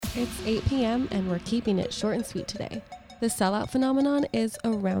It's 8 p.m. and we're keeping it short and sweet today. The sellout phenomenon is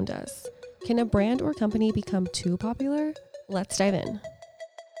around us. Can a brand or company become too popular? Let's dive in.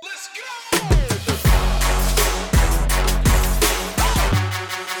 Let's go!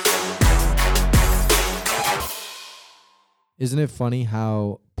 Isn't it funny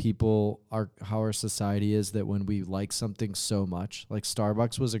how our society is that when we like something so much, like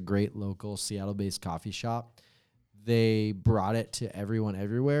Starbucks was a great local Seattle-based coffee shop, they brought it to everyone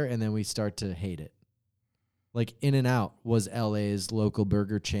everywhere, and then we start to hate it. Like In-N-Out was LA's local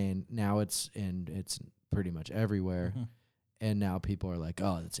burger chain. Now it's pretty much everywhere. Mm-hmm. And now people are like,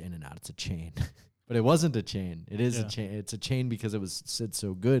 oh, it's In-N-Out. It's a chain. But it wasn't a chain. It is a chain. It's a chain because it's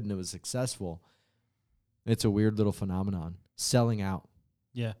so good and it was successful. It's a weird little phenomenon. Selling out.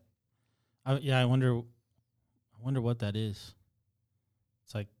 Yeah. I wonder what that is.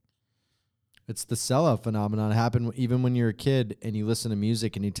 It's like, it's the sellout phenomenon. It happened even when you're a kid and you listen to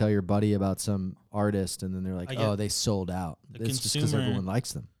music and you tell your buddy about some artist and then they're like, oh, they sold out. It's just because everyone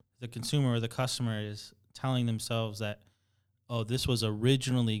likes them. The consumer or the customer is telling themselves that, oh, this was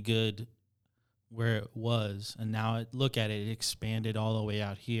originally good where it was, and now look at it, it expanded all the way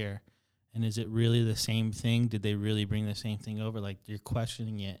out here. And is it really the same thing? Did they really bring the same thing over? Like, you're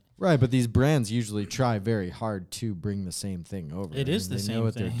questioning it. Right, but these brands usually try very hard to bring the same thing over. It is the same thing. They know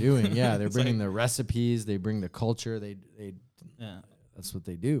what they're doing. Yeah, they're bringing like the recipes. They bring the culture. That's what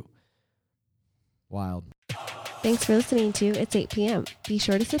they do. Wild. Thanks for listening to It's 8 p.m. Be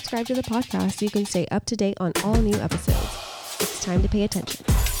sure to subscribe to the podcast so you can stay up to date on all new episodes. It's time to pay attention.